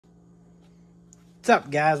What's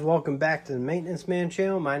up, guys? Welcome back to the Maintenance Man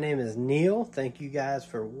channel. My name is Neil. Thank you guys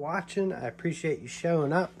for watching. I appreciate you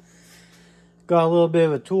showing up. Got a little bit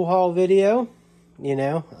of a tool haul video,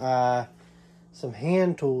 some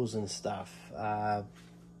hand tools and stuff.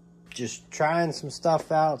 Just trying some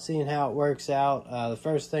stuff out, seeing how it works out. The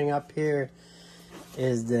first thing up here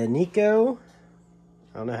is the Nico.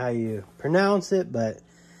 I don't know how you pronounce it, but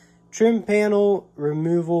trim panel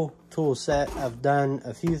removal tool set. I've done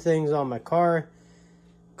a few things on my cars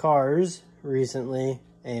recently,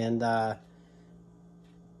 and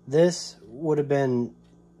this would have been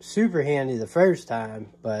super handy the first time,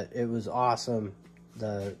 but it was awesome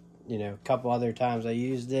the couple other times I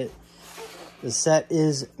used it. The set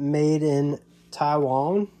is made in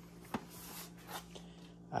Taiwan.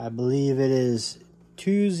 I believe it is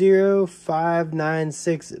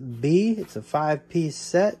 20596B. It's a 5-piece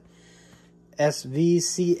set.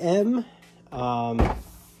 SVCM.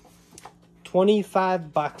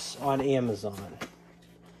 $25 on Amazon.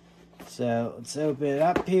 So let's open it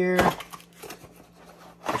up here.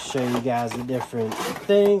 I'll show you guys the different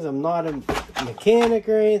things. I'm not a mechanic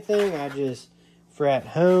or anything. I just, for at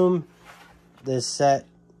home, this set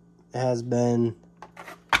has been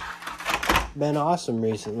awesome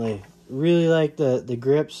recently. Really like the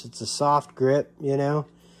grips. It's a soft grip,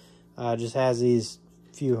 just has these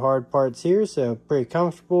few hard parts here, so pretty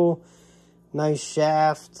comfortable. Nice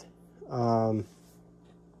shaft.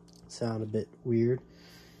 Sound a bit weird,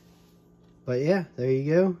 but yeah, there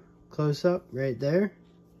you go. Close up right there.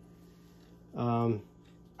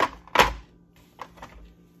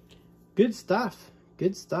 Good stuff.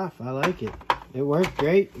 Good stuff. I like it. It worked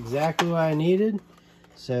great. Exactly what I needed.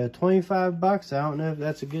 So $25. I don't know if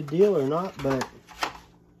that's a good deal or not, but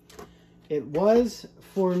it was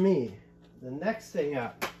for me. The next thing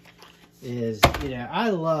up is, I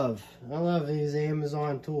love these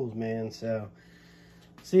Amazon tools, man. So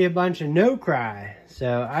see a bunch of No Cry.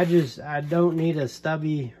 So I don't need a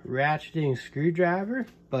stubby ratcheting screwdriver,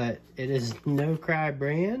 but it is No Cry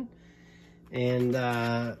brand. And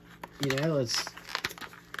let's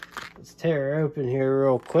tear her open here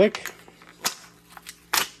real quick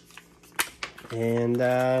and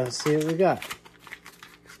see what we got.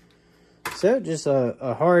 So just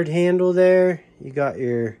a hard handle there. You got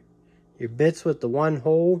your bits with the one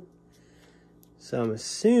hole. So I'm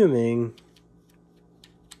assuming.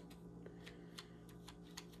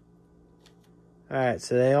 Alright,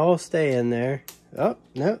 so they all stay in there. Oh,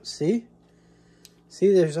 no, see?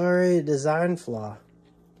 See, there's already a design flaw.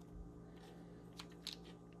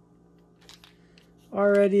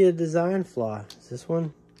 Already a design flaw. Is this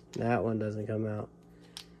one? That one doesn't come out.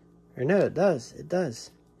 Or no, it does. It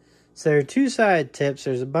does. So there are two side tips.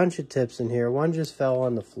 There's a bunch of tips in here. One just fell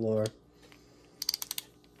on the floor.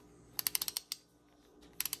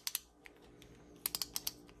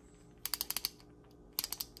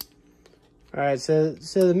 Alright, so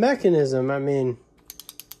the mechanism,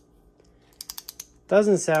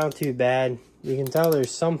 doesn't sound too bad. You can tell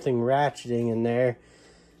there's something ratcheting in there.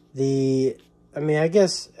 I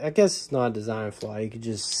guess it's not a design flaw. You could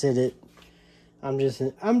just sit it. I'm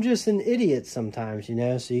just an idiot sometimes,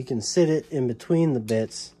 so you can sit it in between the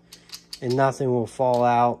bits and nothing will fall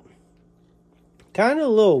out. Kind of a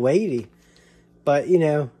little weighty, but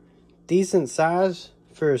decent size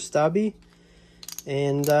for a stubby,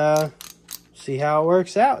 and see how it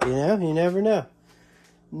works out. You never know.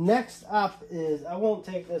 Next up is, I won't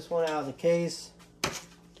take this one out of the case.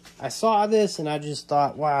 I saw this and I just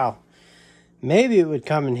thought, wow, maybe it would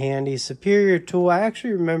come in handy. Superior tool. I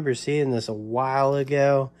actually remember seeing this a while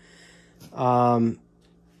ago. Again,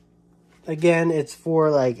 it's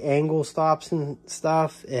for like angle stops and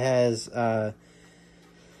stuff. It has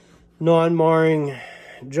non-marring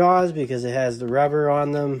jaws because it has the rubber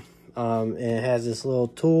on them. And it has this little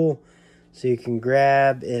tool so you can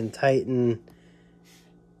grab and tighten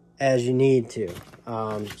as you need to.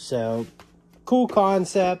 So cool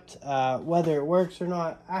concept. Whether it works or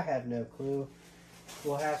not, I have no clue.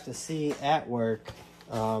 We'll have to see at work.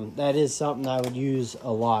 That is something I would use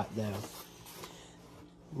a lot, though.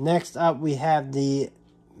 Next up, we have the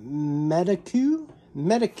Medicu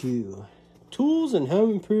Tools and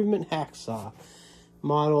Home Improvement Hacksaw.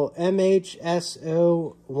 Model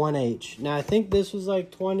MHSO1H. Now, I think this was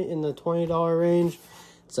like in the $20 range.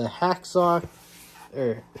 It's a hacksaw,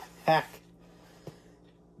 or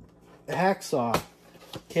hacksaw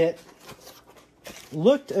kit.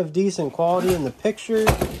 Looked of decent quality in the picture.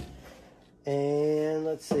 And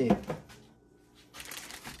let's see.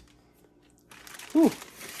 Whew.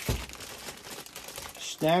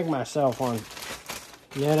 Snagged myself on.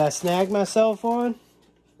 You know what I snagged myself on?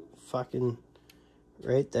 Fucking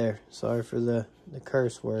right there. Sorry for the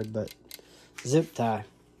curse word, but zip tie.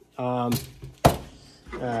 All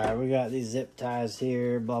right, we got these zip ties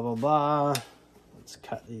here, blah, blah, blah. Let's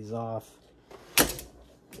cut these off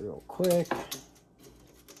real quick.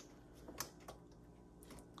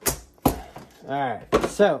 All right,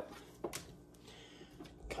 so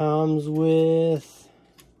comes with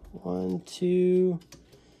 1, 2,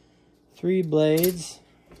 3 blades.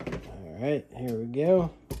 All right, here we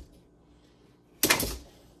go.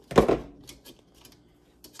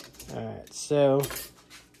 All right, so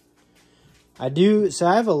I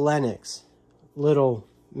have a Lennox, little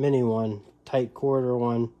mini one, tight quarter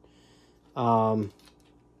one,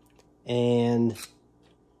 and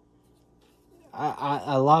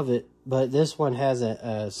I love it, but this one has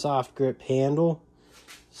a soft grip handle,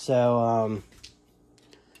 so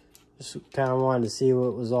just kind of wanted to see what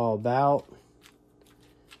it was all about.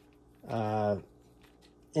 And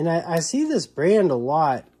I see this brand a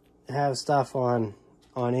lot, have stuff on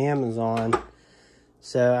Amazon,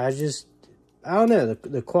 so I don't know,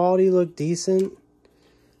 the quality looked decent.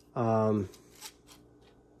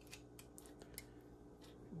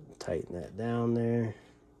 Tighten that down there.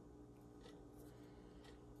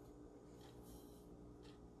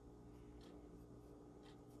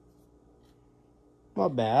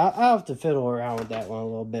 Not bad. I'll have to fiddle around with that one a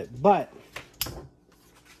little bit, but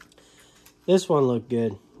this one looked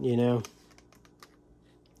good, you know.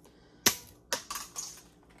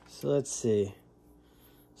 So let's see.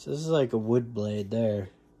 So this is like a wood blade there,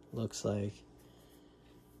 looks like.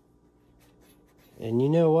 And you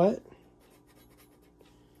know what?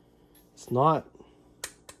 It's not.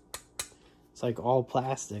 It's like all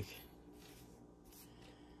plastic.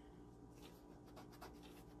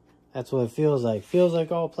 That's what it feels like. Feels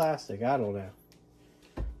like all plastic. I don't know.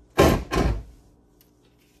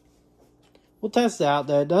 We'll test it out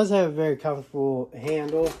though. It does have a very comfortable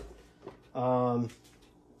handle. I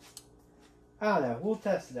don't know. We'll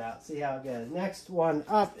test it out. See how it goes. Next one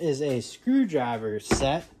up is a screwdriver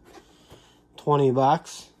set. 20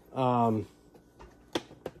 bucks. I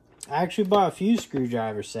actually bought a few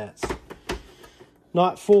screwdriver sets.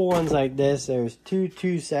 Not full ones like this. There's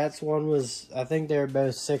two sets. One was, I think they were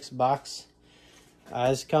both $6.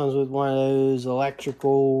 This comes with one of those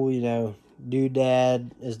electrical, you know,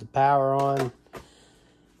 doodad is the power on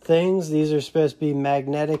things. These are supposed to be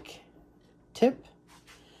magnetic tip.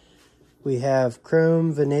 We have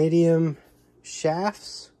chrome vanadium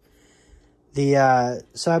shafts. So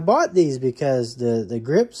I bought these because the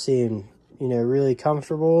grip seemed, you know, really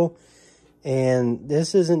comfortable. And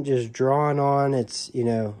this isn't just drawn on, it's, you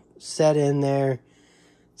know, set in there.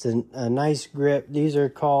 It's a nice grip. These are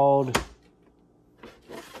called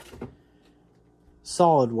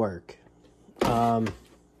SolidWorks.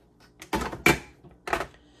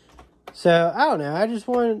 So, I don't know. I just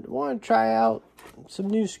want to try out some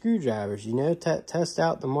new screwdrivers, you know, test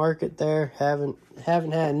out the market there. Haven't had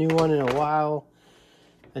a new one in a while.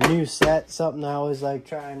 A new set, something I always like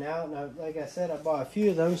trying out. And like I said, I bought a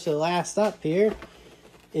few of them. So last up here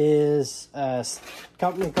is a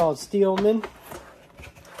company called Steelman.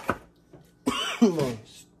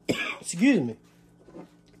 Excuse me.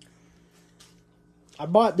 I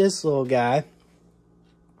bought this little guy.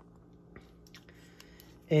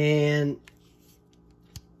 And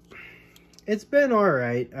it's been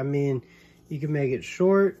alright. I mean, you can make it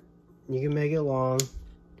short. You can make it long.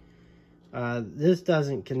 This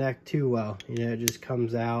doesn't connect too well, you know, it just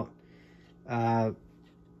comes out. You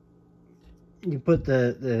put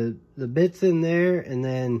the bits in there, and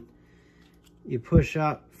then you push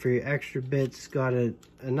up for your extra bits. It's got a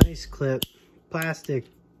nice clip, plastic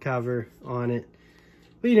cover on it.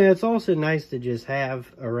 But, you know, it's also nice to just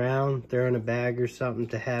have around, throw in a bag or something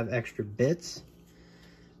to have extra bits.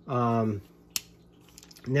 Never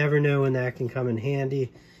know when that can come in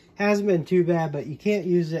handy. Hasn't been too bad, but you can't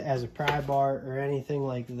use it as a pry bar or anything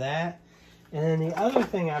like that. And then the other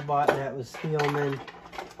thing I bought that was Steelman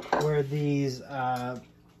were these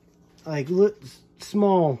like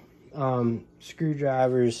small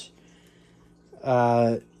screwdrivers.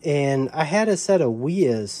 And I had a set of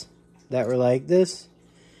Wias that were like this,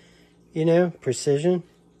 you know, precision.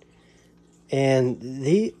 And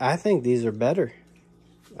I think these are better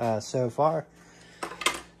so far.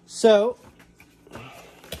 So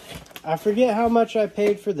I forget how much I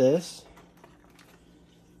paid for this.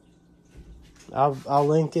 I'll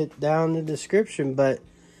link it down in the description, but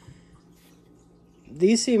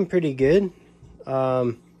these seem pretty good.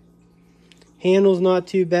 Handle's not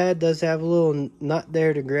too bad. Does have a little nut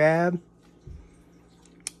there to grab.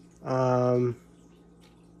 And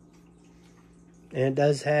it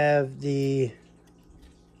does have the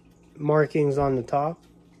markings on the top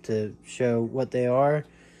to show what they are.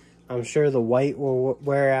 I'm sure the white will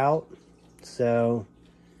wear out, so,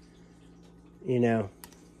 you know.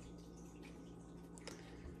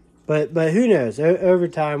 But who knows? Over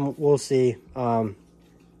time, we'll see.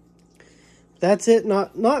 That's it.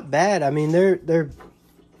 Not bad. I mean, they're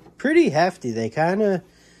pretty hefty. They're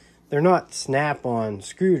not Snap-on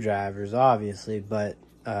screwdrivers, obviously, but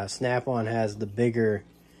Snap-on has the bigger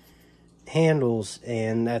handles,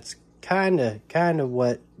 and that's kind of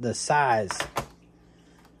what the size,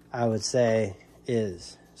 I would say,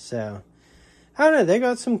 is. So I don't know, they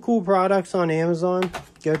got some cool products on Amazon.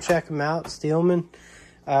 Go check them out, Steelman.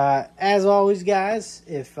 As always, guys,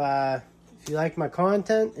 if you like my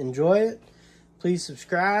content, enjoy it, please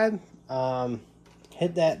subscribe,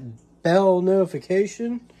 hit that bell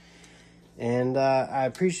notification, and I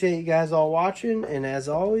appreciate you guys all watching, and as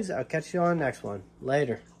always, I'll catch you on the next one.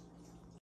 Later.